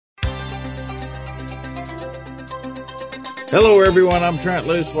Hello, everyone. I'm Trent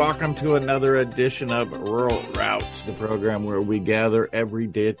Loos. Welcome to another edition of Rural Routes, the program where we gather every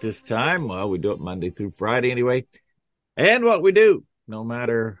day at this time. Well, we do it Monday through Friday anyway. And what we do, no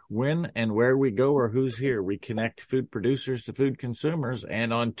matter when and where we go or who's here, we connect food producers to food consumers.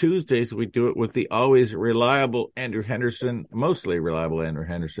 And on Tuesdays, we do it with the always reliable Andrew Henderson, mostly reliable Andrew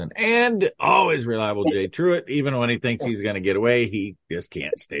Henderson, and always reliable Jay Truitt. Even when he thinks he's going to get away, he just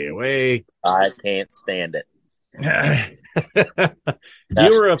can't stay away. I can't stand it. You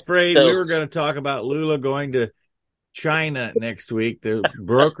were afraid we were going to talk about Lula going to China next week to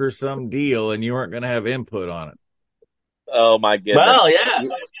broker some deal, and you weren't going to have input on it. Oh my goodness! Well, yeah,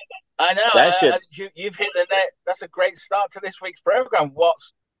 I know. You've hit the net. That's a great start to this week's program. What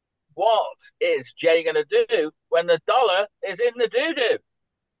is Jay going to do when the dollar is in the doo-doo?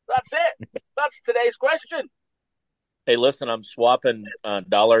 That's it. That's today's question. Hey, listen, I'm swapping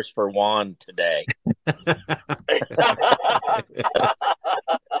dollars for yuan today.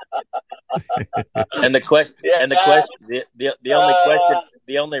 And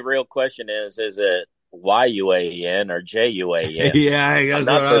the only real question is it YUAN or JUAN? Yeah, I guess I'm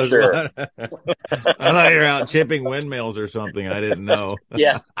not for sure. I thought you were out chipping windmills or something. I didn't know.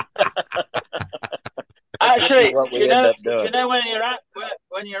 Yeah. Actually, you know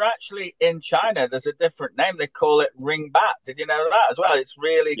when you're actually in China, there's a different name. They call it ringbat. Did you know that as well? It's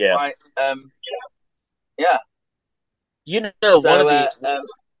really quite yeah. You know,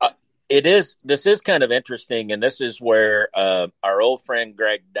 this is kind of interesting, and this is where our old friend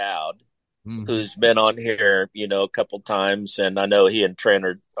Greg Dowd, who's been on here, a couple times, and I know he and Trent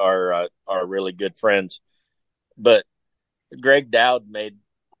are really good friends. But Greg Dowd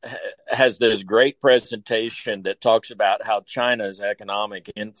has this great presentation that talks about how China's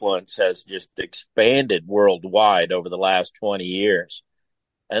economic influence has just expanded worldwide over the last 20 years.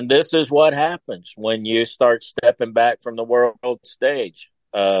 And this is what happens when you start stepping back from the world stage.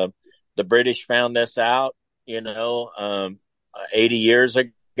 The British found this out, 80 years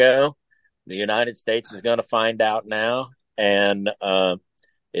ago. The United States is going to find out now, and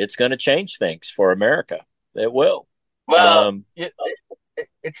it's going to change things for America. It will. Well,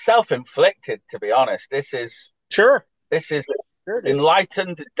 it's self-inflicted, to be honest. This is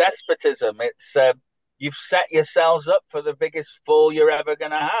enlightened despotism. It's you've set yourselves up for the biggest fall you're ever going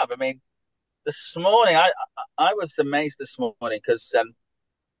to have. I mean, this morning I was amazed this morning because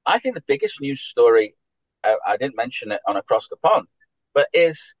I think the biggest news story, I didn't mention it on Across the Pond, but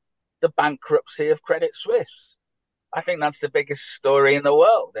is the bankruptcy of Credit Suisse. I think that's the biggest story in the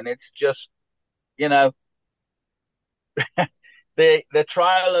world, and it's just, the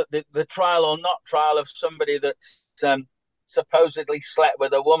trial or not trial of somebody that's supposedly slept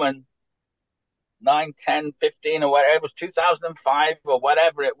with a woman 9, 10, 15 or whatever it was, 2005 or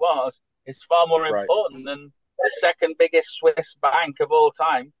whatever it was, is far more important than the second biggest Swiss bank of all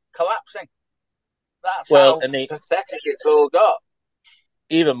time collapsing. That's how pathetic it's all got.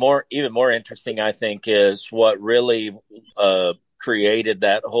 Even more interesting, I think, is what really created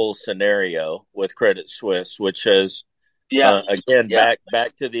that whole scenario with Credit Suisse, which is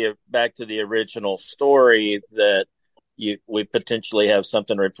back to the original story that we potentially have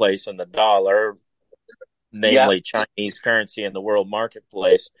something replacing the dollar, namely Chinese currency in the world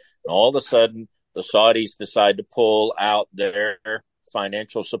marketplace. And all of a sudden, the Saudis decide to pull out their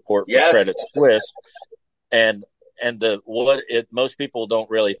financial support for Credit Suisse, and most people don't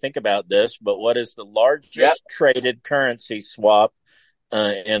really think about this, but what is the largest traded currency swap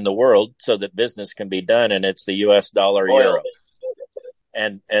in the world so that business can be done? And it's the U.S. dollar euro,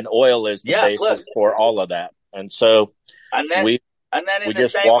 and oil is the basis for all of that. And so we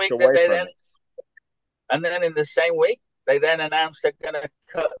just walked away from it. And then in the same week, they then announced they're going to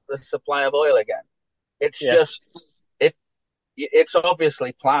cut the supply of oil again. It's it's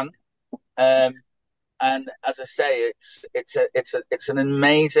obviously planned. And as I say, it's an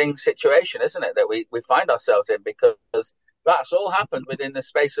amazing situation, isn't it, that we find ourselves in, because that's all happened within the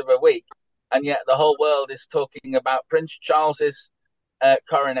space of a week, and yet the whole world is talking about Prince Charles's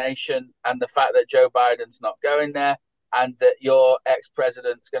coronation and the fact that Joe Biden's not going there, and that your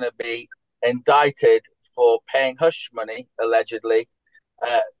ex-president's going to be indicted for paying hush money, allegedly,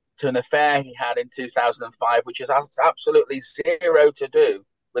 to an affair he had in 2005, which has absolutely zero to do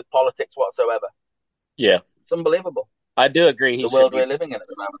with politics whatsoever. Yeah. It's unbelievable. I do agree. The world we're living in at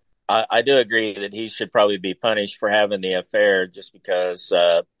the moment. I do agree that he should probably be punished for having the affair just because,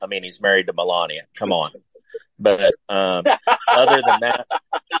 he's married to Melania. Come on. But other than that,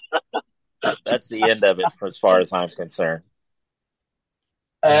 that's the end of it as far as I'm concerned.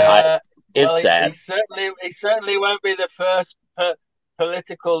 It's sad. He certainly won't be the first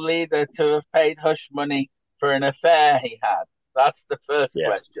political leader to have paid hush money for an affair he had? That's the first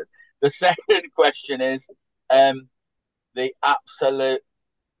question. The second question is the absolute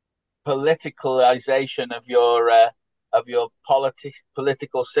politicalization of your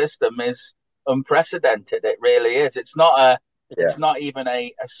political system is unprecedented. It really is. It's not even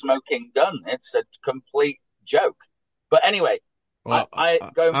a smoking gun. It's a complete joke. But anyway, well,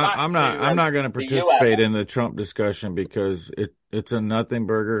 I'm not going to participate in the Trump discussion because it's a nothing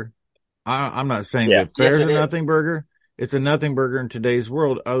burger. I'm not saying the affair's a nothing burger. It's a nothing burger in today's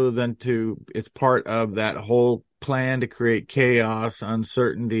world, other than it's part of that whole plan to create chaos,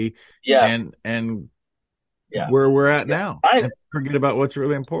 uncertainty, and where we're at now. And forget about what's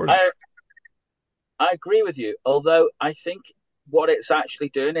really important. I agree with you, although I think what it's actually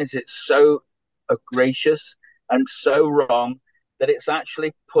doing is it's so egregious and so wrong that it's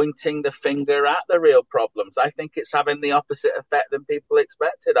actually pointing the finger at the real problems. I think it's having the opposite effect than people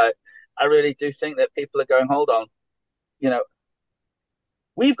expected. I really do think that people are going, hold on,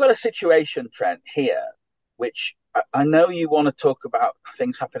 we've got a situation, Trent, here, which I know you want to talk about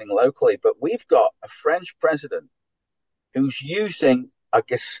things happening locally, but we've got a French president who's using a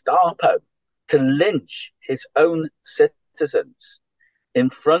Gestapo to lynch his own citizens in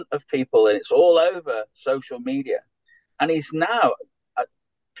front of people, and it's all over social media. And he's now,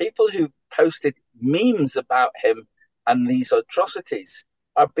 people who posted memes about him and these atrocities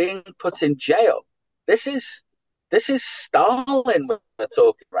are being put in jail. This is Stalin we're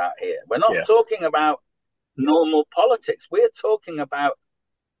talking about here. We're not talking about normal politics. We're talking about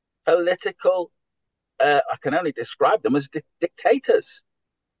political, I can only describe them as dictators.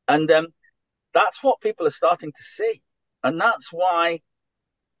 And that's what people are starting to see. And that's why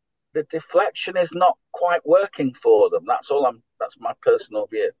the deflection is not quite working for them. That's my personal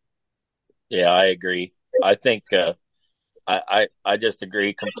view. Yeah, I agree. I think I just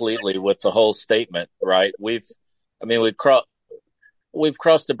agree completely with the whole statement, right? We've crossed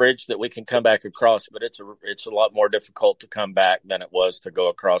the bridge that we can come back across, but it's a lot more difficult to come back than it was to go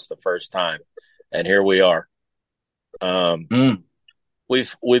across the first time. And here we are.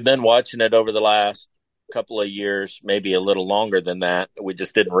 We've been watching it over the last couple of years, maybe a little longer than that. We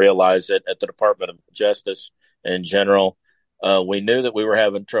just didn't realize it at the Department of Justice in general. We knew that we were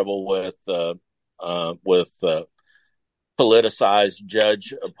having trouble with politicized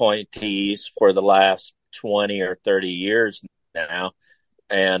judge appointees for the last 20 or 30 years now,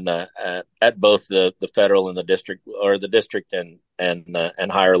 and at both the federal and the district, or the district and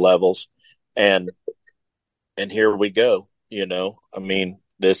higher levels, and here we go.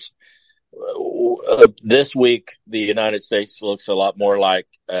 This week the United States looks a lot more like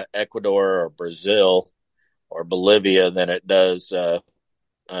Ecuador or Brazil or Bolivia than it does the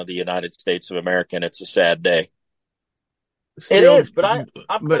United States of America, and it's a sad day. It is, but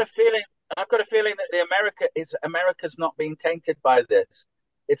I've got a feeling that America's not being tainted by this.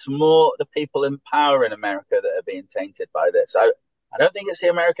 It's more the people in power in America that are being tainted by this. I don't think it's the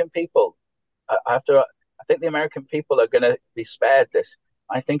American people. I think the American people are going to be spared this.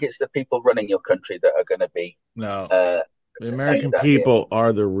 I think it's the people running your country that are going to be. No, the American people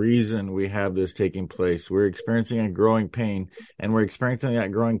are the reason we have this taking place. We're experiencing a growing pain, and we're experiencing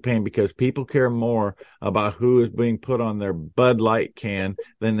that growing pain because people care more about who is being put on their Bud Light can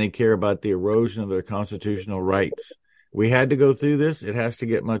than they care about the erosion of their constitutional rights. We had to go through this. It has to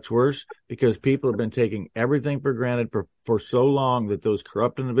get much worse because people have been taking everything for granted for so long that those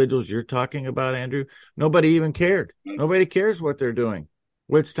corrupt individuals you're talking about, Andrew, nobody even cared. Nobody cares what they're doing.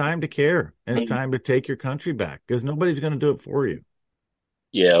 Well, it's time to care, and it's time to take your country back because nobody's going to do it for you.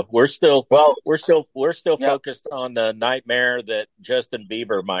 Yeah, we're still focused on the nightmare that Justin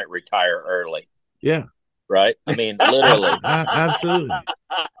Bieber might retire early. Yeah, right. I mean, literally, absolutely.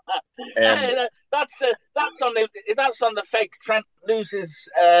 And hey, that's on the fake Trent Loos's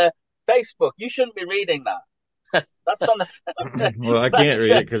Facebook. You shouldn't be reading that. That's on the. Well, I can't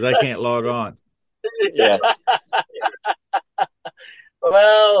read it because I can't log on. Yeah.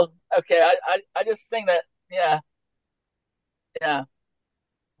 Well, okay. I just think that, yeah.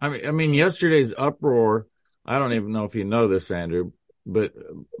 I mean, yesterday's uproar. I don't even know if you know this, Andrew, but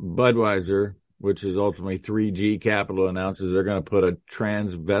Budweiser, which is ultimately 3G Capital, announces they're going to put a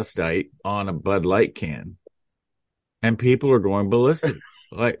transvestite on a Bud Light can, and people are going ballistic,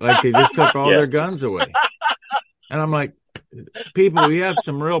 like they just took all their guns away. And I'm like, people, we have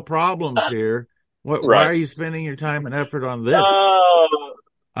some real problems here. Why are you spending your time and effort on this?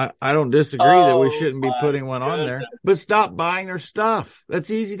 I don't disagree that we shouldn't be putting one on there, but stop buying their stuff.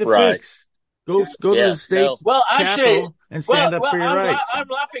 That's easy to fix. Go to the state capital and stand up for your rights. I'm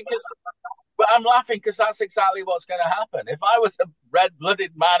laughing because that's exactly what's going to happen. If I was a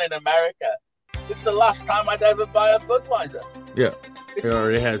red-blooded man in America, It's the last time I'd ever buy a Budweiser. Yeah, it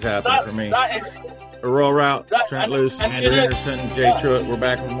already has happened for me. That is a Rural Route. Trent Loos, Andrew Henderson, Jay Truitt. We're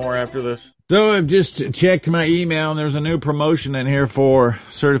back with more after this. So I've just checked my email, and there's a new promotion in here for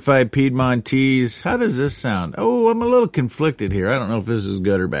Certified Piedmontese. How does this sound? Oh, I'm a little conflicted here. I don't know if this is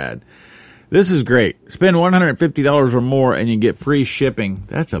good or bad. This is great. Spend $150 or more and you get free shipping.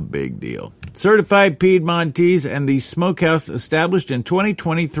 That's a big deal. Certified Piedmontese and the smokehouse established in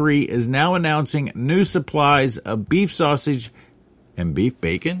 2023 is now announcing new supplies of beef sausage and beef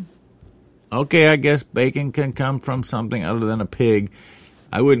bacon. Okay, I guess bacon can come from something other than a pig.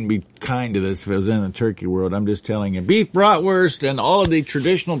 I wouldn't be kind to this if it was in the turkey world. I'm just telling you. Beef bratwurst and all of the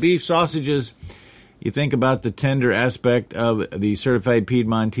traditional beef sausages. You think about the tender aspect of the Certified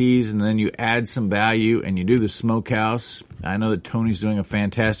Piedmontese, and then you add some value, and you do the smokehouse. I know that Tony's doing a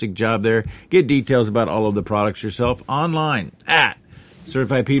fantastic job there. Get details about all of the products yourself online at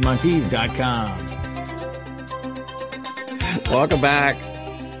CertifiedPiedmontese.com. Welcome back.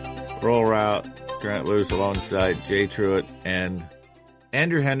 Rural Route, Trent Loos alongside Jay Truitt, and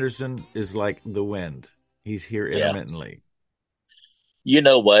Andrew Henderson is like the wind. He's here intermittently. You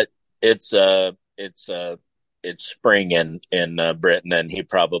know what? It's spring in Britain, and he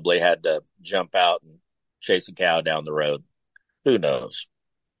probably had to jump out and chase a cow down the road. Who knows?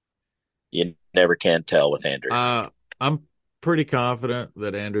 You never can tell with Andrew. I'm pretty confident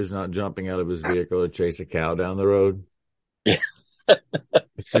that Andrew's not jumping out of his vehicle to chase a cow down the road. Yeah.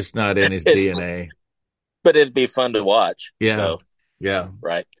 It's just not in his DNA. But it'd be fun to watch. Yeah. So, yeah.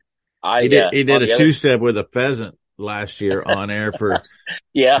 Right. He did a two-step with a pheasant last year on air for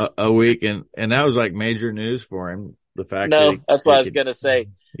a week, and that was like major news for him. The fact that's what I was going to say.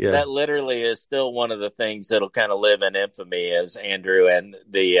 Yeah. That literally is still one of the things that'll kind of live in infamy as Andrew and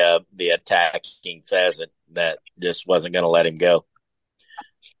the attacking pheasant that just wasn't going to let him go.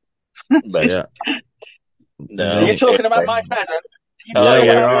 But no, you're talking about my pheasant. We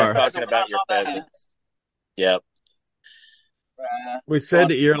are talking about your pheasant. Yep. We said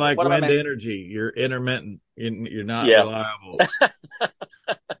that you're like wind energy. You're intermittent. You're not reliable.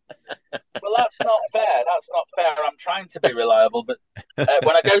 Well, that's not fair. I'm trying to be reliable, but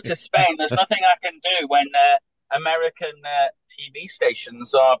when I go to Spain, there's nothing I can do when American TV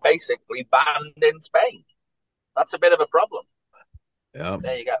stations are basically banned in Spain. That's a bit of a problem. Yeah.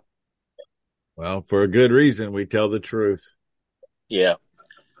 There you go. Well, for a good reason, we tell the truth. Yeah.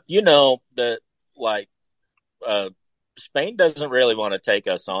 You know, Spain doesn't really want to take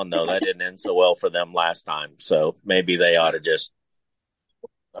us on, though. That didn't end so well for them last time. So maybe they ought to just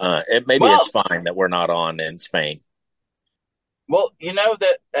it's fine that we're not on in Spain. Well, you know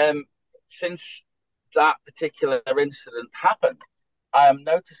that since that particular incident happened, I am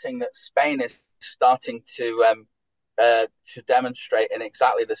noticing that Spain is starting to demonstrate in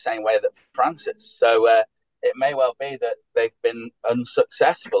exactly the same way that France is. So it may well be that they've been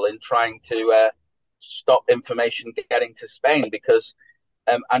unsuccessful in trying to stop information getting to Spain, because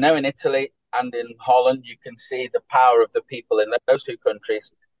I know in Italy and in Holland you can see the power of the people in those two countries.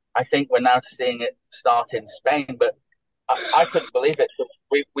 I think we're now seeing it start in Spain, but I couldn't believe it.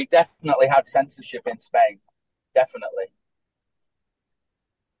 We definitely had censorship in Spain, definitely.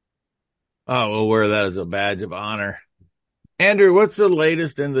 Oh, we'll wear that as a badge of honor. Andrew, what's the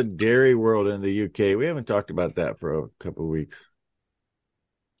latest in the dairy world in the UK? We haven't talked about that for a couple of weeks.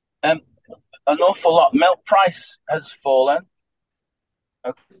 An awful lot. Milk price has fallen.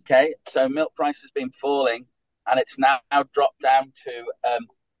 Okay, so milk price has been falling, and it's now dropped down to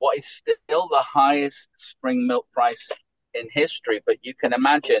what is still the highest spring milk price in history. But you can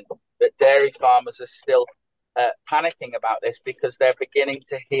imagine that dairy farmers are still panicking about this, because they're beginning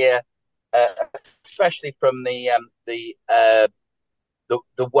to hear, especially from the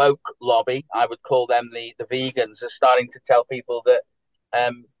woke lobby, I would call them the vegans, are starting to tell people that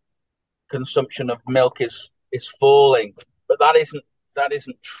consumption of milk is falling, but that isn't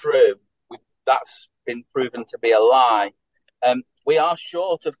true. That's been proven to be a lie. We are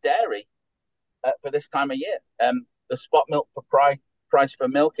short of dairy for this time of year. The spot milk price for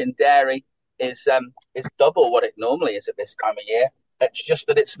milk in dairy is double what it normally is at this time of year. It's just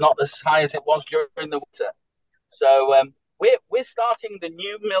that it's not as high as it was during the winter. So we're starting the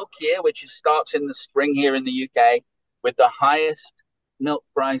new milk year, which starts in the spring here in the UK, with the highest milk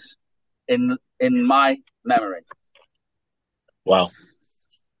price in my memory. Wow.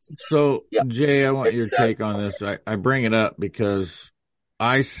 So, Jay, I want your take on this. I bring it up because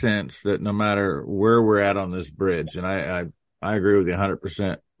I sense that no matter where we're at on this bridge, and I agree with you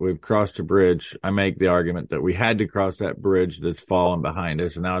 100%, we've crossed a bridge. I make the argument that we had to cross that bridge that's fallen behind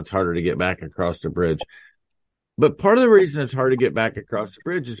us, and now it's harder to get back across the bridge. But part of the reason it's hard to get back across the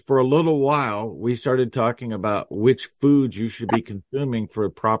bridge is for a little while, we started talking about which foods you should be consuming for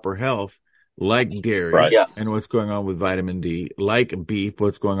proper health, like dairy and what's going on with vitamin D, like beef,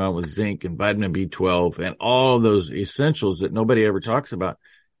 what's going on with zinc and vitamin B12 and all of those essentials that nobody ever talks about.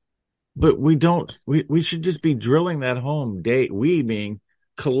 But we should just be drilling that home we being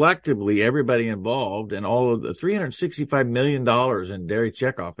collectively everybody involved and all of the $365 million in dairy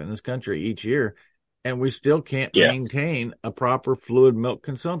checkoff in this country each year. And we still can't maintain a proper fluid milk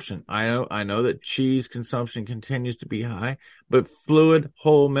consumption. I know that cheese consumption continues to be high, but fluid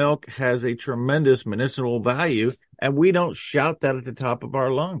whole milk has a tremendous medicinal value, and we don't shout that at the top of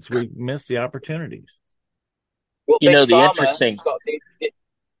our lungs. We miss the opportunities. Well, the Pharma interesting. Go on.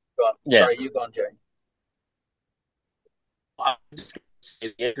 Yeah. Sorry, you go on, Jerry.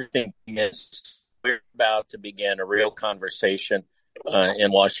 The interesting thing is we're about to begin a real conversation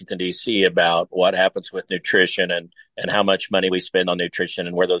in Washington, D.C. about what happens with nutrition and how much money we spend on nutrition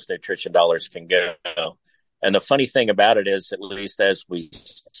and where those nutrition dollars can go. And the funny thing about it is, at least as we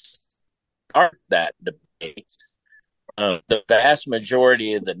start that debate, the vast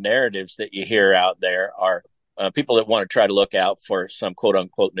majority of the narratives that you hear out there are people that want to try to look out for some quote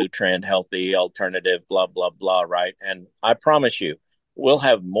unquote new trend, healthy alternative, blah, blah, blah. Right. And I promise you, we'll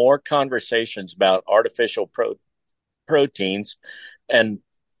have more conversations about artificial proteins and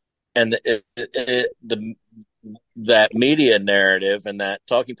that media narrative and that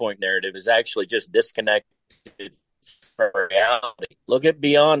talking point narrative is actually just disconnected from reality. Look at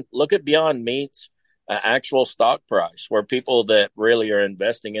Beyond Meat's actual stock price, where people that really are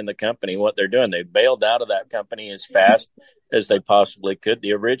investing in the company, what they're doing, they bailed out of that company as fast as they possibly could.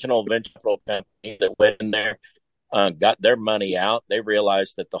 The original venture capital company that went in there got their money out. They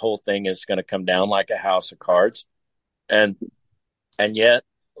realized that the whole thing is going to come down like a house of cards, and yet,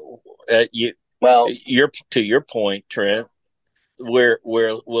 to your point, Trent,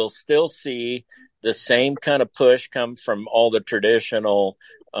 we'll still see the same kind of push come from all the traditional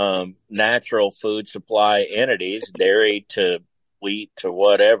natural food supply entities, dairy to wheat to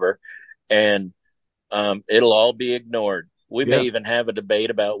whatever, and it'll all be ignored. We may even have a debate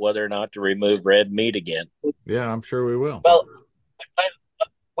about whether or not to remove red meat again. Yeah, I'm sure we will. Well,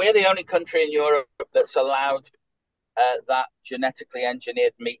 we're the only country in Europe that's allowed that genetically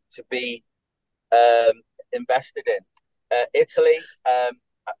engineered meat to be invested in. Italy,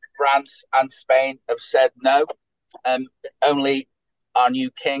 France, and Spain have said no. Only our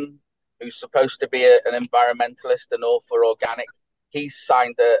new king, who's supposed to be an environmentalist and all for organic, he's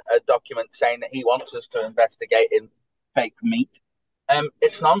signed a document saying that he wants us to investigate in fake meat.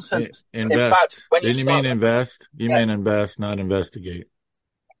 It's nonsense. Invest. In fact, didn't you mean invest? You mean invest, not investigate.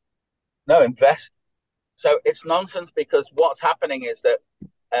 No, invest. So it's nonsense, because what's happening is that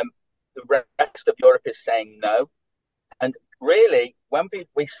the rest of Europe is saying no. And really, when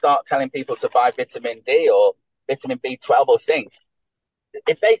we start telling people to buy vitamin D or vitamin B12 or zinc,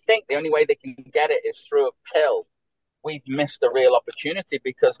 if they think the only way they can get it is through a pill, we've missed a real opportunity,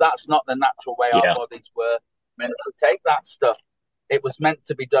 because that's not the natural way our bodies were meant to take that stuff. It was meant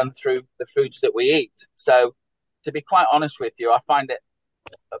to be done through the foods that we eat. So, to be quite honest with you, I find it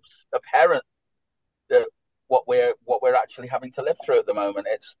apparent that what we're actually having to live through at the moment,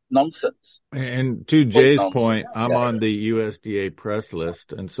 it's nonsense. And to Jay's point, I'm on the USDA press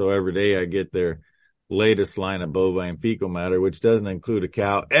list, and so every day I get their latest line of bovine fecal matter, which doesn't include a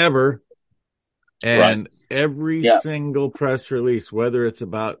cow ever. And every single press release, whether it's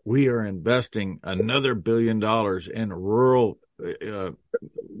about we are investing another $1 billion in rural,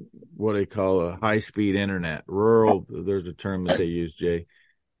 what they call a high-speed internet, rural, there's a term that they use, Jay.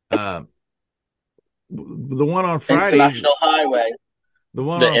 The one on Friday. International highway.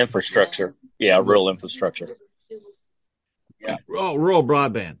 The infrastructure. Yeah, rural infrastructure. Yeah. Oh, rural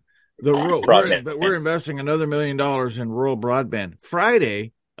broadband. We're investing another $1 million in rural broadband.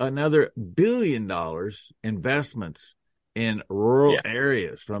 Friday, another $1 billion investments in rural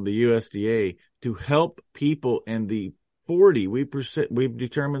areas from the USDA to help people in the 40. We've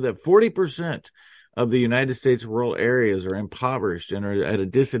determined that 40% of the United States rural areas are impoverished and are at a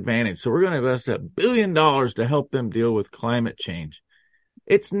disadvantage. So we're going to invest $1 billion to help them deal with climate change.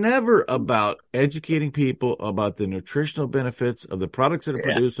 It's never about educating people about the nutritional benefits of the products that are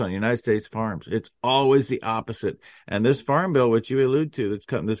produced on United States farms. It's always the opposite. And this farm bill, which you allude to,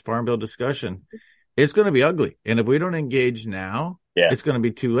 this farm bill discussion, it's going to be ugly. And if we don't engage now, it's going to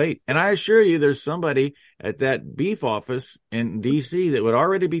be too late. And I assure you, there's somebody at that beef office in D.C. that would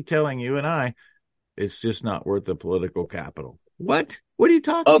already be telling you and I, it's just not worth the political capital. What? What are you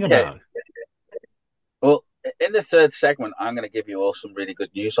talking about? Well, in the third segment, I'm going to give you all some really good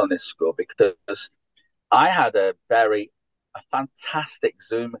news on this score, because I had a fantastic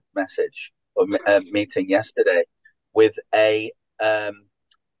Zoom message or meeting yesterday with an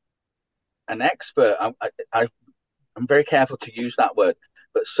expert. I'm very careful to use that word,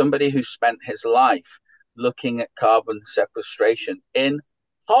 but somebody who spent his life looking at carbon sequestration in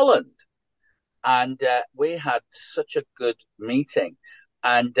Holland. And we had such a good meeting.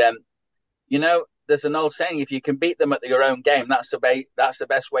 And, there's an old saying, if you can beat them at your own game, that's the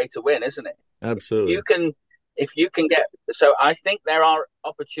best way to win, isn't it? Absolutely. If you can get, so I think there are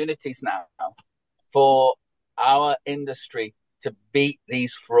opportunities now for our industry to beat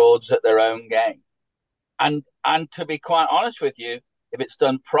these frauds at their own game. And to be quite honest with you, if it's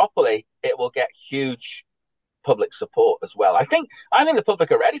done properly, it will get huge public support as well. I think the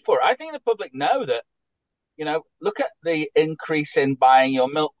public are ready for it. I think the public know that, look at the increase in buying your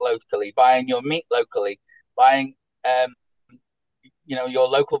milk locally, buying your meat locally, buying, your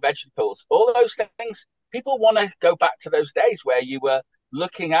local vegetables, all those things. People want to go back to those days where you were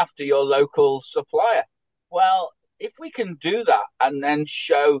looking after your local supplier. Well, if we can do that and then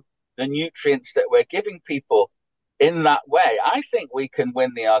show the nutrients that we're giving people in that way, I think we can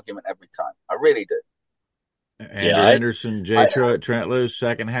win the argument every time. I really do. Andrew Henderson, Truitt, Trent Loos,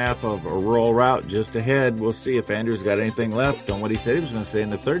 second half of a rural route just ahead. We'll see if Andrew's got anything left on what he said he was going to say in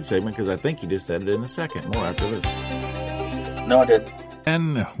the third segment, because I think he just said it in the second. More after this. No, I didn't.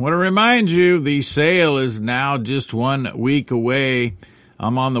 And I want to remind you, the sale is now just 1 week away.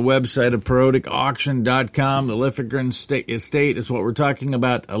 I'm on the website of periodicauction.com. The Lithgren Estate is what we're talking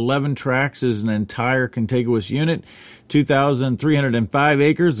about. 11 tracts is an entire contiguous unit. 2,305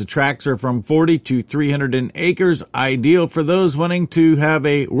 acres. The tracts are from 40 to 300 acres. Ideal for those wanting to have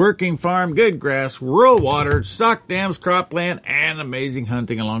a working farm, good grass, rural water, stock dams, cropland, and amazing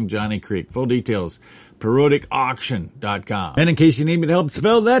hunting along Johnny Creek. Full details, periodicauction.com. And in case you need me to help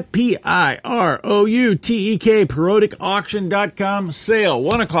spell that, Piroutek, periodicauction.com. Sale,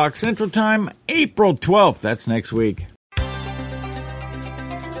 1 o'clock Central Time, April 12th. That's next week.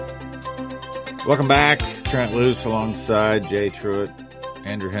 Welcome back. Trent Loos alongside Jay Truitt,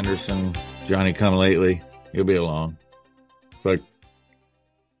 Andrew Henderson, Johnny Come Lately. He'll be along. It's like,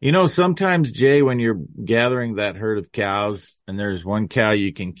 sometimes, Jay, when you're gathering that herd of cows and there's one cow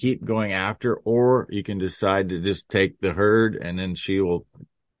you can keep going after, or you can decide to just take the herd and then she will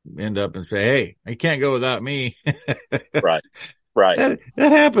end up and say, hey, you can't go without me. Right. That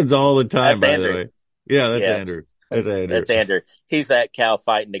happens all the time, by the way. Yeah, that's Andrew. That's Andrew. He's that cow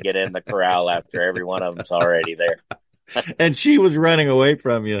fighting to get in the corral after every one of them's already there. And she was running away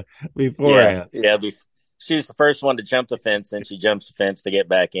from you beforehand. Yeah. She was the first one to jump the fence, and she jumps the fence to get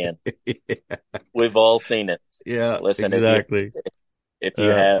back in. Yeah. We've all seen it. Yeah, listen, exactly. If you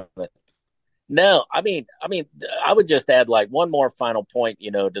haven't. No, I mean, I would just add like one more final point,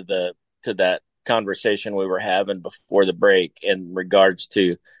 to that conversation we were having before the break in regards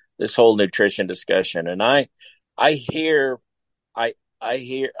to this whole nutrition discussion. And I hear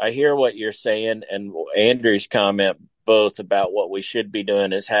what you're saying, and Andrew's comment both about what we should be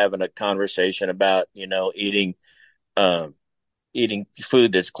doing is having a conversation about, eating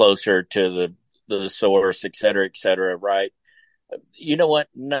food that's closer to the source, et cetera, right? You know what?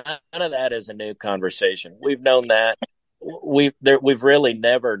 None of that is a new conversation. We've known that. We've really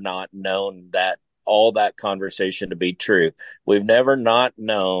never not known that all that conversation to be true. We've never not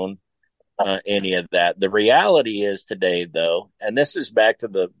known any of that. The reality is today, though, and this is back to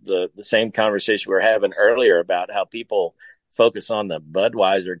the same conversation we were having earlier about how people focus on the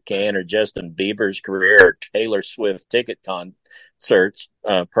Budweiser can or Justin Bieber's career or Taylor Swift ticket concerts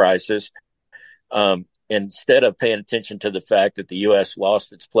prices, instead of paying attention to the fact that the U.S.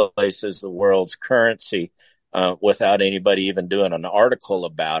 lost its place as the world's currency without anybody even doing an article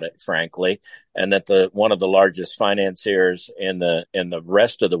about it, frankly, and that one of the largest financiers in the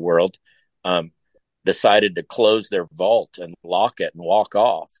rest of the world decided to close their vault and lock it and walk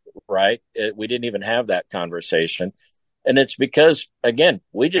off, right? We didn't even have that conversation. And it's because, again,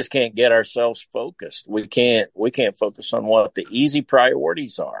 we just can't get ourselves focused. We can't focus on what the easy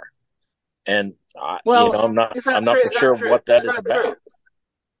priorities are. And, I'm not for sure what that is about.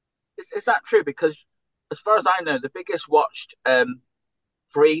 Is that true? Because as far as I know, the biggest watched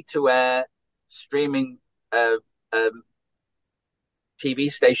free-to-air streaming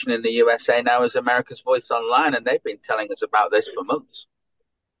TV station in the USA now is America's Voice Online, and they've been telling us about this for months.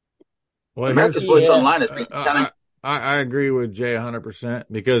 Well, America's Voice Online has been telling. I agree with Jay 100%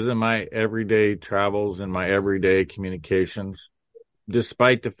 because in my everyday travels and my everyday communications,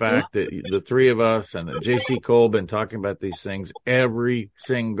 despite the fact that the three of us and J.C. Cole been talking about these things every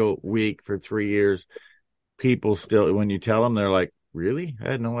single week for 3 years, people still, when you tell them, they're like, Really?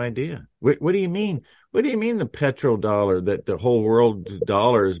 I had no idea. What do you mean? What do you mean the petrodollar, that the whole world's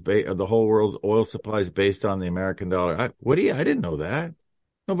dollar is the whole world's oil supply is based on the American dollar? I didn't know that.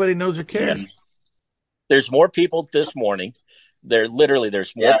 Nobody knows or cares. Yeah. There's more people this morning. There's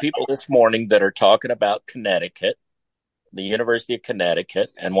more people this morning that are talking about Connecticut, the University of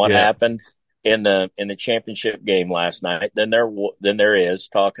Connecticut, and what happened in the championship game last night than there is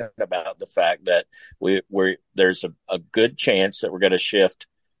talking about the fact that there's a good chance that we're going to shift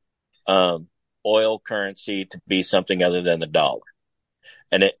oil currency to be something other than the dollar.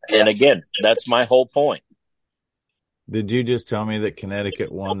 And again, that's my whole point. Did you just tell me that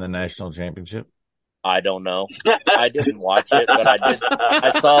Connecticut won the national championship? I don't know. I didn't watch it, but I did.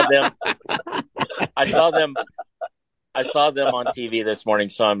 I saw them on TV this morning,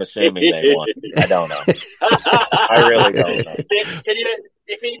 so I'm assuming they won. I don't know. I really don't know.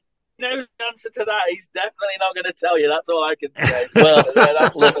 If he knows the answer to that, he's definitely not going to tell you. That's all I can say. Well,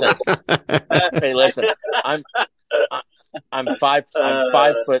 listen. I'm 5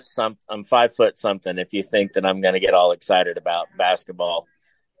 foot something. I'm 5 foot something. If you think that I'm going to get all excited about basketball,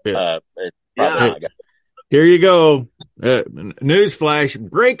 it's probably not. Here you go. Newsflash,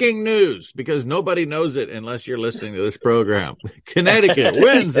 breaking news, because nobody knows it unless you're listening to this program. Connecticut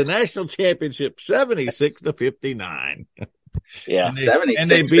wins the national championship 76-59. Yeah. And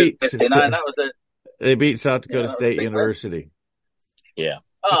they beat 59. They beat South Dakota State University. Yeah.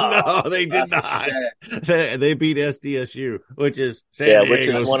 No, they did not. They beat SDSU, which is San Diego which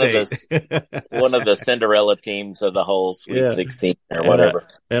is one of the Cinderella teams of the whole Sweet 16 or whatever.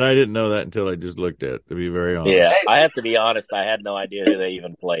 And I didn't know that until I just looked at it, to be very honest. Yeah, I have to be honest. I had no idea who they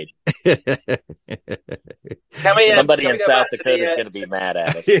even played. Somebody in South Dakota is going to be mad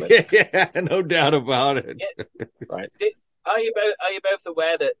at us. Yeah, no doubt about it. Right. Are you both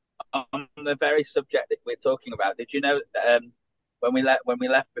aware that on the very subject that we're talking about, did you know when we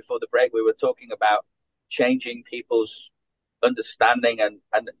left before the break, we were talking about changing people's understanding and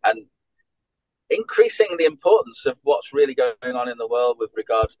increasing the importance of what's really going on in the world with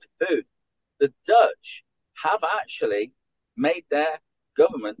regards to food. The Dutch have actually made their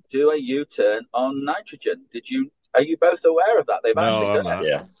government do a U-turn on nitrogen. Are you both aware of that? They've actually done it.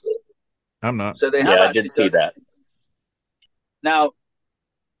 Yeah. I'm not. So they have I didn't see that. Now,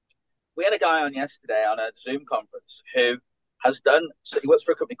 we had a guy on yesterday on a Zoom conference who he works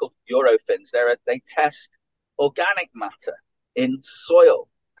for a company called Eurofins. They test organic matter in soil,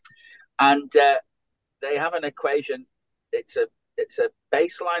 and they have an equation. It's a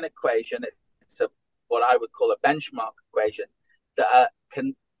baseline equation. It's what I would call a benchmark equation that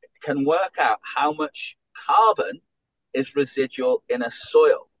can work out how much carbon is residual in a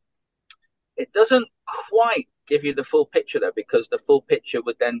soil. It doesn't quite give you the full picture though, because the full picture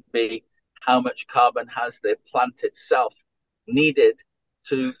would then be how much carbon has the plant itself needed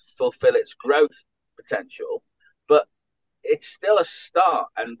to fulfill its growth potential, but it's still a start.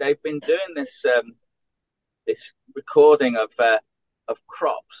 And they've been doing this recording of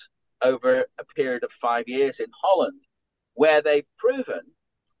crops over a period of 5 years in Holland, where they've proven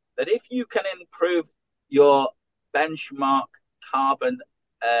that if you can improve your benchmark carbon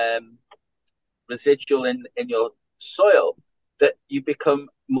residual in your soil, that you become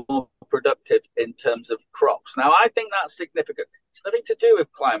more productive in terms of crops. Now, I think that's significant. It's nothing to do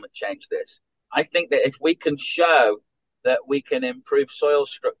with climate change, this. I think that if we can show that we can improve soil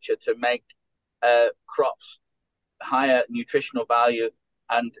structure to make crops higher nutritional value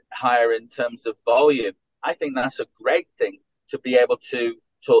and higher in terms of volume, I think that's a great thing to be able to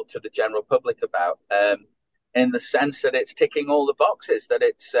talk to the general public about, in the sense that it's ticking all the boxes, that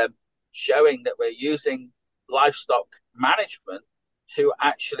it's showing that we're using livestock management to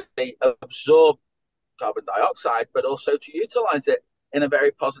actually absorb carbon dioxide, but also to utilize it in a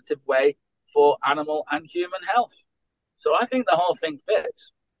very positive way for animal and human health. So I think the whole thing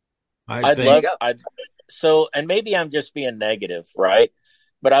fits. And maybe I'm just being negative, right?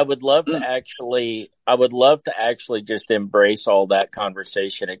 But I would love to actually just embrace all that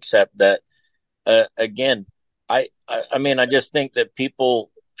conversation, except that, again, I just think that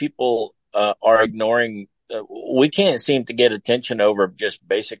people are ignoring. We can't seem to get attention over just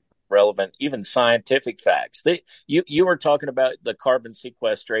basic, relevant, even scientific facts. You were talking about the carbon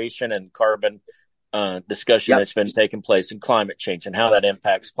sequestration and carbon discussion that's been taking place in climate change and how that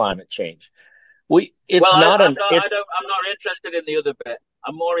impacts climate change. I'm not interested in the other bit.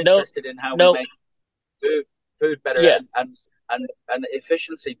 I'm more interested in how we make food better and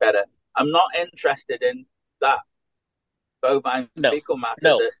efficiency better. I'm not interested in that bovine fecal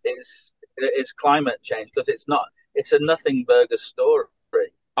matter that is climate change, because it's not. It's a nothing burger story.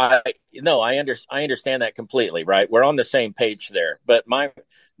 I understand that completely, right? We're on the same page there. But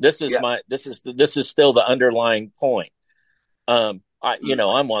this is still the underlying point. I'm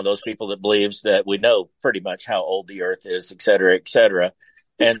one of those people that believes that we know pretty much how old the earth is, et cetera, et cetera.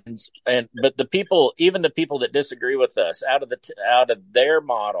 But even the people that disagree with us out of their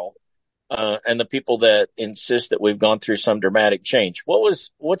model, and the people that insist that we've gone through some dramatic change.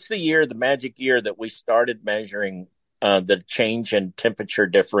 What's the magic year that we started measuring the change in temperature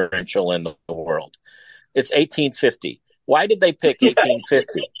differential in the world? It's 1850. Why did they pick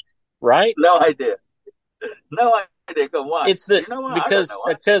 1850? Right? No idea. Go why? It's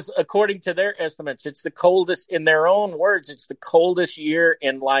because according to their estimates, it's the coldest, in their own words, it's the coldest year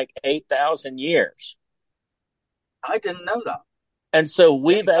in like 8,000 years. I didn't know that. And so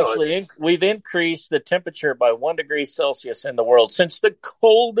we've increased the temperature by 1 degree Celsius in the world since the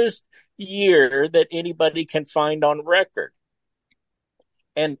coldest year that anybody can find on record.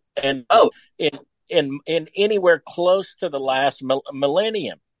 And in anywhere close to the last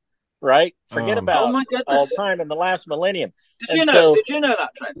millennium. Right? Forget about all time in the last millennium. Did you know that,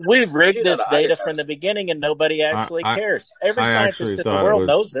 Trent? We rigged this data from the beginning and nobody actually cares. Every scientist in the world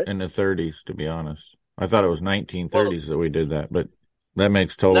knows it. In the 30s, to be honest. I thought it was 1930s that we did that, but that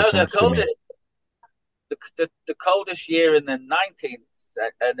makes total sense to me. The coldest year in the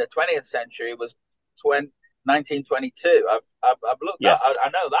 20th century was 1922. I've looked at I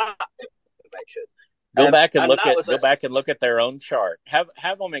know that information. Go back and look at their own chart. Have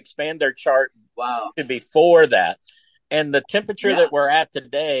them expand their chart to before that. And the temperature that we're at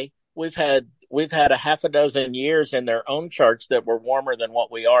today, we've had a half a dozen years in their own charts that were warmer than what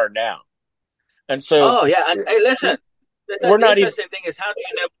we are now. And so, and hey, listen, the interesting thing is how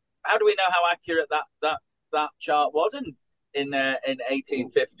do we know how accurate that chart was in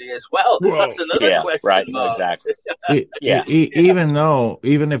 1850 as well? That's another question. Right, exactly.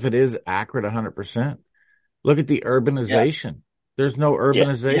 Even if it is accurate 100%, look at the urbanization. There's no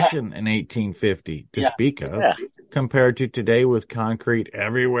urbanization in 1850 to speak of compared to today with concrete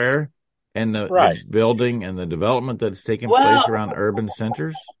everywhere and the building and the development that's taking place around urban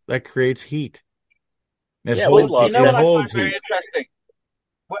centers that creates heat. It holds heat. Very interesting.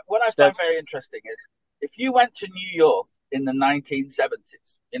 What I find very interesting is if you went to New York in the 1970s,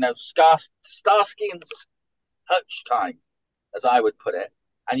 Starsky and Hutch time, as I would put it,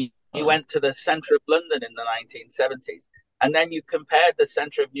 and you went to the center of London in the 1970s, and then you compared the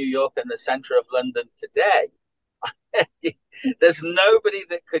center of New York and the center of London today, there's nobody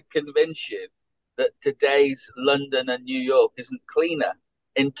that could convince you that today's London and New York isn't cleaner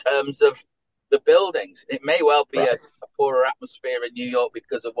in terms of the buildings. It may well be a poorer atmosphere in New York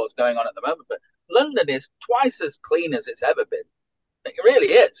because of what's going on at the moment, but London is twice as clean as it's ever been. It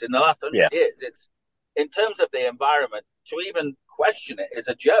really is. In the last 100 years, it's, in terms of the environment, to even question it is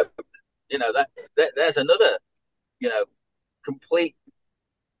a joke. There's another, complete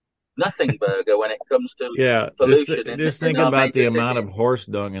nothing burger when it comes to pollution. Just think about the amount of horse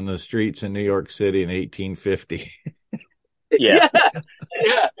dung in the streets in New York City in 1850.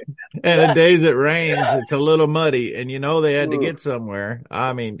 And the days it rains, it's a little muddy, and they had to get somewhere.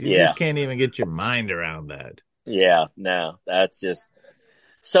 I mean, you just can't even get your mind around that. Yeah, no, that's just.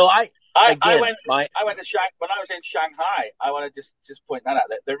 So I went to when I was in Shanghai. I want to just point that out.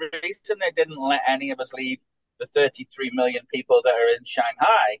 That the reason they didn't let any of us leave the 33 million people that are in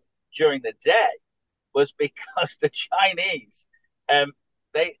Shanghai during the day was because the Chinese,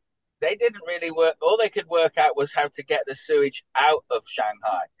 they didn't really work. All they could work out was how to get the sewage out of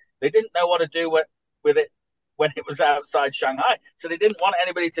Shanghai. They didn't know what to do with it when it was outside Shanghai. So they didn't want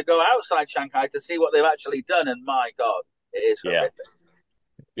anybody to go outside Shanghai to see what they've actually done. And my God, it is horrific.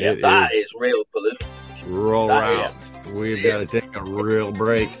 That is real pollution. Roll out. We've got to take a real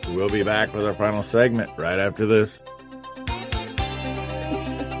break. We'll be back with our final segment right after this.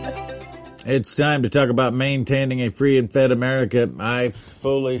 It's time to talk about maintaining a free and fed America. I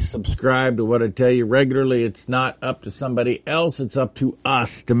fully subscribe to what I tell you regularly. It's not up to somebody else. It's up to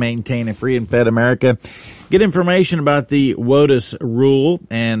us to maintain a free and fed America. Get information about the WOTUS rule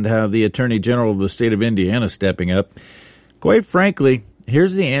and how the Attorney General of the state of Indiana is stepping up. Quite frankly,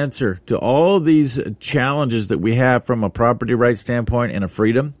 here's the answer to all of these challenges that we have from a property rights standpoint and a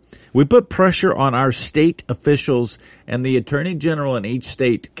freedom. We put pressure on our state officials, and the Attorney General in each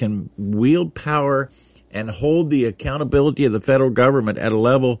state can wield power and hold the accountability of the federal government at a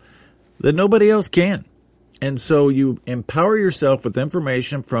level that nobody else can. And so you empower yourself with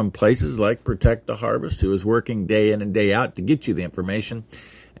information from places like Protect the Harvest, who is working day in and day out to get you the information.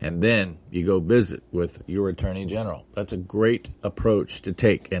 And then you go visit with your Attorney General. That's a great approach to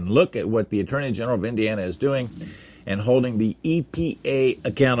take. And look at what the Attorney General of Indiana is doing. and holding the EPA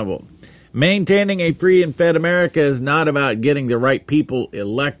accountable. Maintaining a free and fed America is not about getting the right people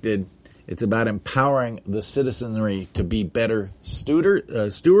elected. It's about empowering the citizenry to be better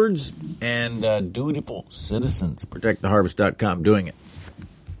stewards and dutiful citizens. ProtectTheHarvest.com doing it.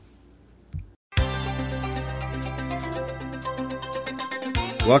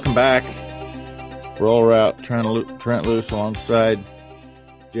 Welcome back. Roll Route, Trent Loos alongside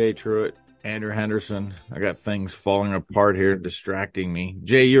Jay Truitt, Andrew Henderson. I got things falling apart here, distracting me.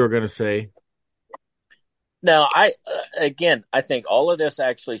 Jay, you were going to say? No, I think all of this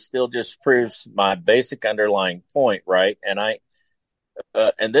actually still just proves my basic underlying point, right? And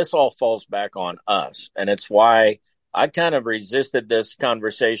and this all falls back on us. And it's why I kind of resisted this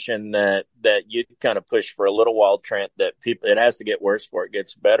conversation that you kind of pushed for a little while, Trent, that it has to get worse before it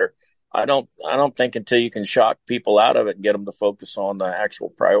gets better. I don't think until you can shock people out of it and get them to focus on the actual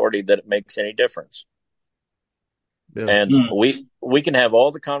priority that it makes any difference. Yeah. And we can have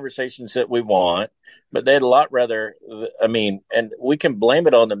all the conversations that we want, but they'd a lot rather, and we can blame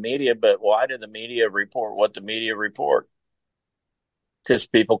it on the media, but why do the media report what the media report? Because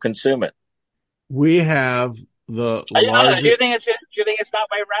people consume it. We have the largest... Do you think it's that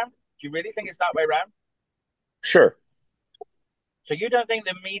way around? Do you really think it's that way around? Sure. So you don't think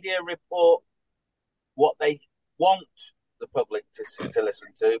the media report what they want the public to listen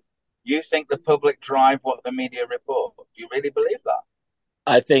to? You think the public drive what the media report? Do you really believe that?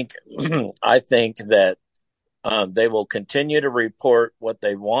 I think that they will continue to report what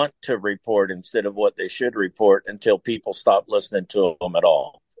they want to report instead of what they should report until people stop listening to them at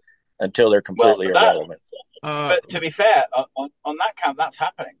all, until they're completely irrelevant. But to be fair, on that count, that's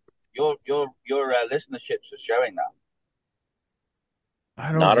happening. Your listenerships are showing that.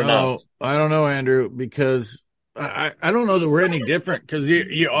 I don't know, Andrew, because I don't know that we're any different, because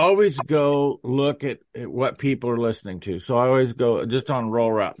you always go look at what people are listening to. So I always go just on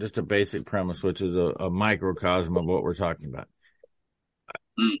Roll Route, just a basic premise, which is a microcosm of what we're talking about.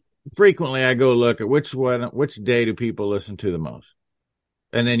 Frequently, I go look at which day do people listen to the most.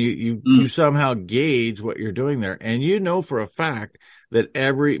 And then you somehow gauge what you're doing there. And you know for a fact that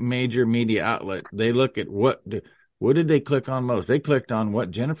every major media outlet, they look at what did they click on most? They clicked on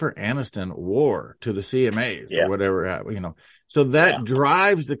what Jennifer Aniston wore to the CMAs or whatever, So that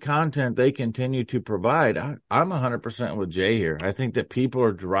drives the content they continue to provide. I'm 100% with Jay here. I think that people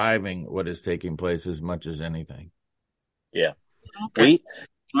are driving what is taking place as much as anything. Yeah. Okay.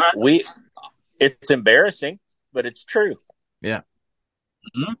 It's embarrassing, but it's true. Yeah.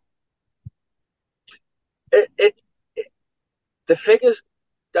 Mm-hmm. The figures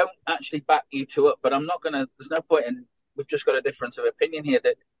don't actually back you two up, but there's no point in, we've just got a difference of opinion here.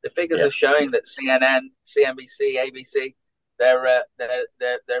 That the figures are showing that CNN, CNBC, ABC, their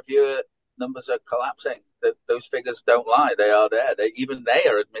viewer numbers are collapsing. Those figures don't lie. They are there. Even they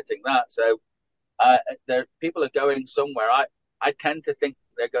are admitting that. So people are going somewhere. I tend to think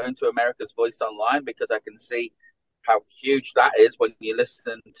they're going to America's Voice Online because I can see how huge that is when you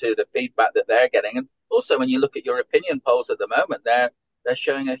listen to the feedback that they're getting. And also when you look at your opinion polls at the moment, they're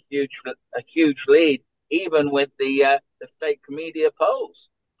showing a huge lead, even with the fake media polls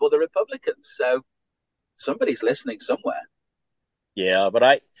for the Republicans. So somebody's listening somewhere. Yeah,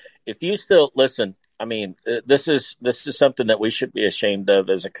 but if you still listen, this is something that we should be ashamed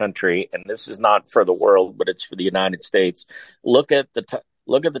of as a country, and this is not for the world, but it's for the United States. Look at the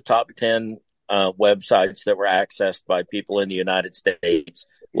top 10 websites that were accessed by people in the United States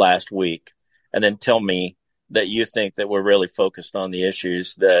last week, and then tell me that you think that we're really focused on the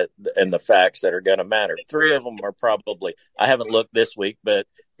issues and the facts that are going to matter. 3 of them are probably, I haven't looked this week, but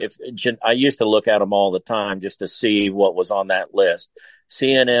I used to look at them all the time just to see what was on that list.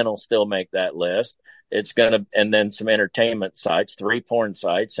 CNN will still make that list. And then some entertainment sites, 3 porn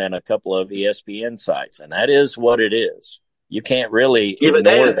sites, and a couple of ESPN sites. And that is what it is. You can't really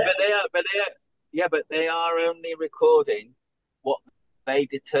ignore that. But they are only recording what they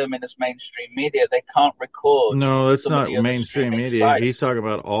determine as mainstream media. They can't record. No, it's not mainstream media. Sites. He's talking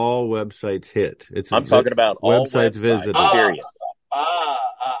about all websites hit. I'm talking about all websites visited. Period.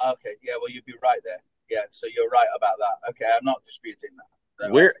 Okay. Yeah, well, you'd be right there. Yeah, so you're right about that. Okay, I'm not disputing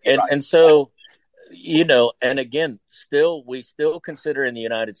that. And so, and again, we still consider in the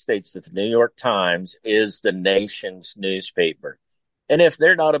United States that the New York Times is the nation's newspaper. And if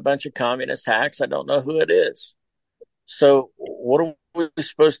they're not a bunch of communist hacks, I don't know who it is. So what are we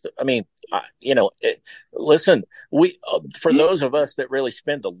supposed to, listen, for those of us that really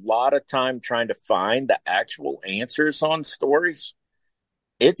spend a lot of time trying to find the actual answers on stories,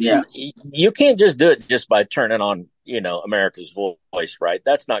 you can't just do it just by turning on America's voice, right?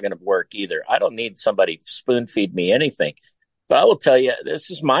 That's not going to work either. I don't need somebody to spoon feed me anything. But I will tell you, this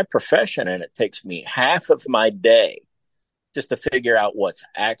is my profession, and it takes me half of my day just to figure out what's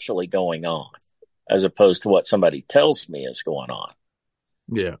actually going on, as opposed to what somebody tells me is going on.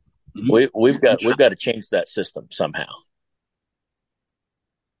 Yeah, we've got to change that system somehow.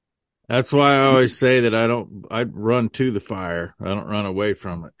 That's why I always say that I run to the fire. I don't run away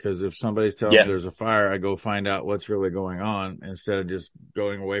from it, because if somebody's telling me there's a fire, I go find out what's really going on instead of just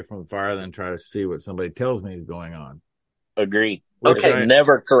going away from the fire, then try to see what somebody tells me is going on. Agree. Okay.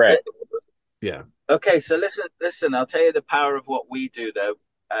 Never correct. Yeah. Okay. So listen, I'll tell you the power of what we do, though.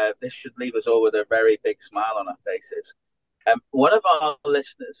 This should leave us all with a very big smile on our faces. One of our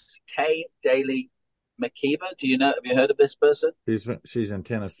listeners, Kay Daly McKeever. Have you heard of this person? She's in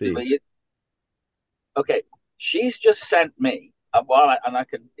Tennessee. Okay. She's just sent me, and I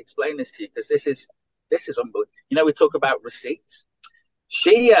can explain this to you, because this is unbelievable. We talk about receipts.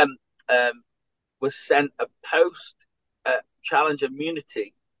 She was sent a post challenge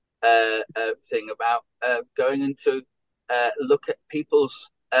immunity thing about going into look at people's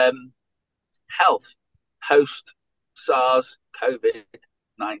health post SARS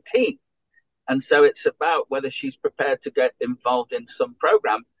COVID-19. And so it's about whether she's prepared to get involved in some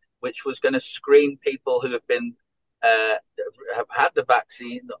program which was going to screen people who have been have had the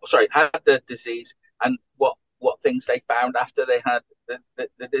disease, and what things they found after they had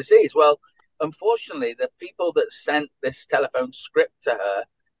the disease. Well, unfortunately, the people that sent this telephone script to her,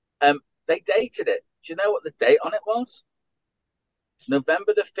 they dated it. Do you know what the date on it was?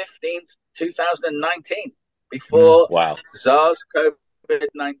 November the 15th, 2019, before SARS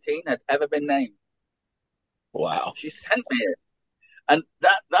COVID-19 had ever been named. Wow. She sent me it. And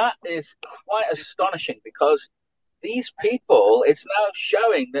that is quite astonishing, because these people, it's now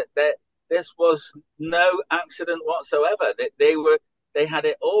showing that this was no accident whatsoever. That they had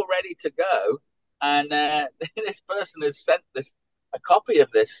it all ready to go, and this person has sent a copy of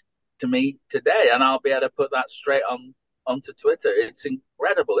this to me today, and I'll be able to put that straight onto Twitter. It's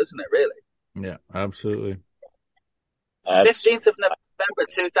incredible, isn't it? Really? Yeah, absolutely. 15th of November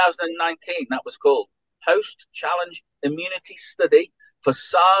 2019. That was called Post Challenge Immunity Study for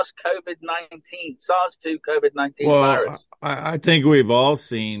SARS-2 COVID-19 virus. I think we've all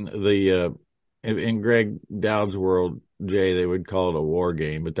seen in Greg Dowd's world, Jay, they would call it a war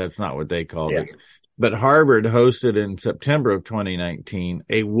game, but that's not what they called it. But Harvard hosted in September of 2019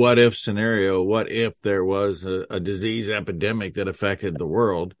 a what if scenario. What if there was a disease epidemic that affected the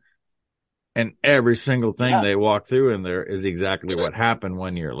world? And every single thing they walk through in there is exactly what happened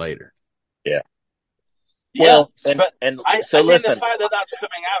 1 year later. Yeah. Well, I think the fact that that's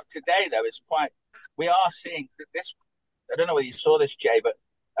coming out today, though, is we are seeing this. I don't know whether you saw this, Jay, but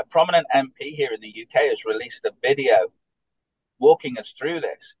a prominent MP here in the UK has released a video walking us through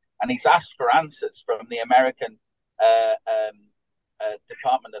this, and he's asked for answers from the American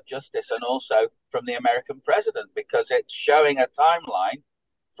Department of Justice and also from the American president, because it's showing a timeline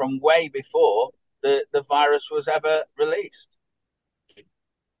from way before the virus was ever released.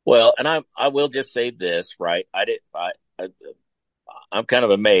 Well, and I will just say this, right? I'm kind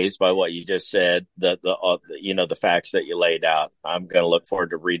of amazed by what you just said, the facts that you laid out. I'm going to look forward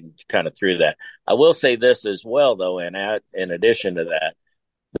to reading kind of through that. I will say this as well, though, and in addition to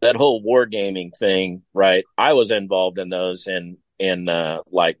that whole wargaming thing, right? I was involved in those in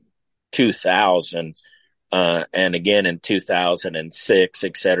like 2000, and again in 2006,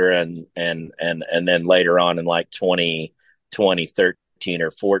 et cetera, and then later on in like 2013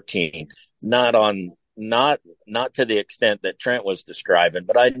 or 14, not to the extent that Trent was describing,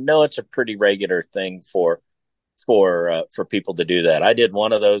 but I know it's a pretty regular thing for people to do that. I did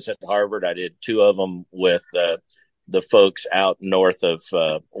one of those at Harvard. I did two of them with the folks out north of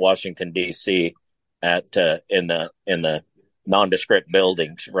Washington D.C. in the nondescript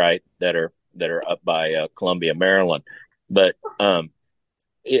buildings, right, that are up by Columbia, Maryland. But that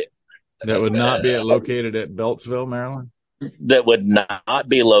would not be located at Beltsville, Maryland. That would not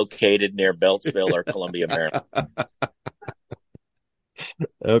be located near Beltsville or Columbia, Maryland.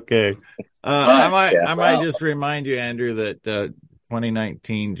 Okay. I might just remind you, Andrew, that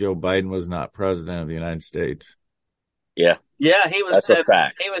 2019 Joe Biden was not president of the United States. Yeah. Yeah, he was. That's a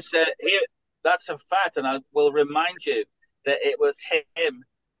fact. That's a fact, and I will remind you that it was him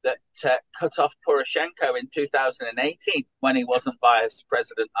that cut off Poroshenko in 2018 when he wasn't vice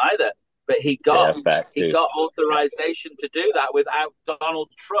president either. But he got authorization to do that without Donald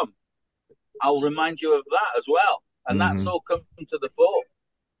Trump. I'll remind you of that as well, and that's all come to the fore.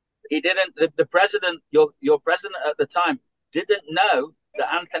 He didn't. The president, your president at the time, didn't know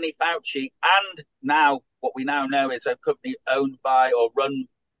that Anthony Fauci and now what we now know is a company owned by or run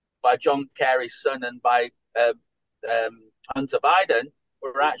by John Kerry's son and by Hunter Biden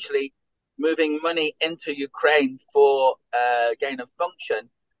were actually moving money into Ukraine for gain of function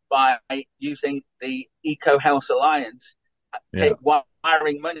by using the Eco Health Alliance,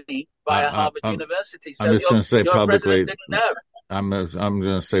 wiring money via Harvard University. So I'm just going to say publicly, didn't know. I'm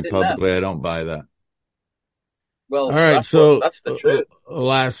going to say publicly, I don't buy that. Well, all right, that's the truth.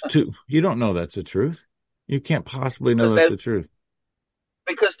 Last two, you don't know that's the truth. You can't possibly know that's the truth.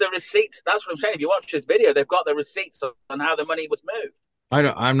 Because the receipts, that's what I'm saying. If you watch this video, they've got the receipts on how the money was moved.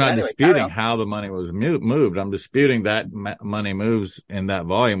 I'm not disputing how the money was moved. I'm disputing that money moves in that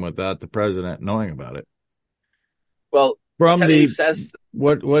volume without the president knowing about it. Well, from the says,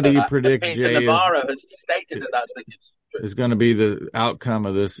 what do you predict, Jay? Navarro has stated that that's the truth. Is going to be the outcome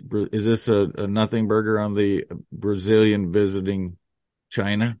of this? Is this a nothing burger on the Brazilian visiting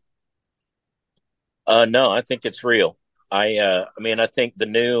China? No, I think it's real. I think the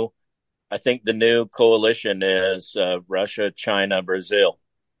new coalition is Russia, China, Brazil.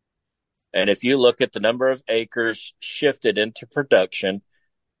 And if you look at the number of acres shifted into production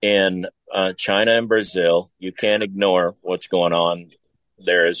in China and Brazil, you can't ignore what's going on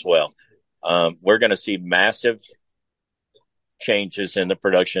there as well. We're going to see massive changes in the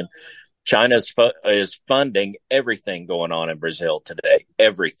production. China is funding everything going on in Brazil today.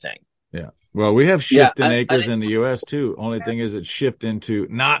 Everything. Yeah. Well, we have shift in acres in the U.S. too. Only thing is it's shift into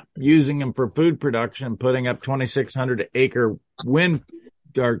not using them for food production, putting up 2,600 acre wind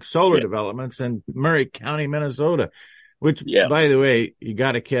or solar developments in Murray County, Minnesota, which, by the way, you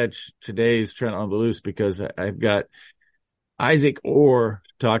got to catch today's Trent on the Loose because I've got Isaac Orr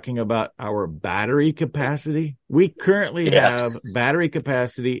talking about our battery capacity. We currently have battery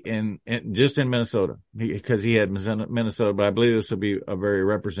capacity in just in Minnesota because he had Minnesota, but I believe this will be a very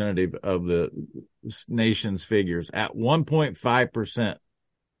representative of the nation's figures at 1.5%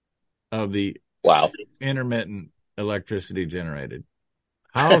 of the intermittent electricity generated.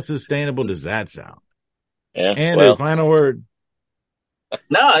 How sustainable does that sound? Yeah. And final word.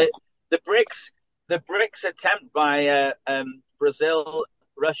 No, the BRICS attempt by Brazil,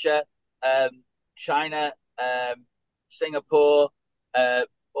 Russia, China, Singapore,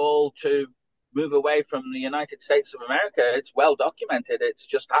 all to move away from the United States of America. It's well documented. It's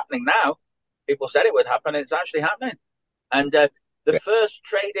just happening now. People said it would happen. It's actually happening. And the first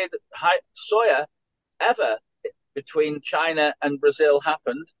traded soya ever between China and Brazil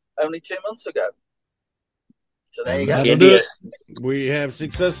happened only 2 months ago. So there you go. India. We have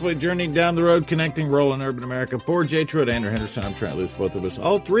successfully journeyed down the road connecting rural and urban America. For Jay Truitt, Andrew Henderson, I'm Trent Loos, both of us,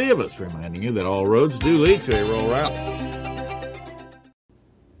 all three of us, reminding you that all roads do lead to a rural route.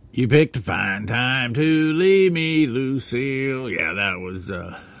 You picked a fine time to leave me, Lucille. Yeah, that was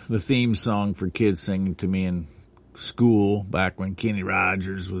the theme song for kids singing to me in school back when Kenny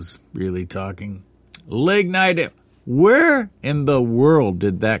Rogers was really talking. Lignite. Where in the world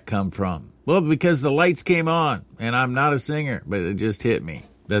did that come from? Well, because the lights came on, and I'm not a singer, but it just hit me.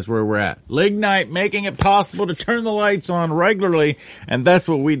 That's where we're at. Lignite, making it possible to turn the lights on regularly, and that's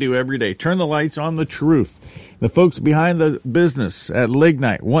what we do every day. Turn the lights on the truth. The folks behind the business at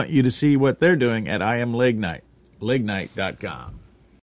Lignite want you to see what they're doing at I Am Lignite, lignite.com.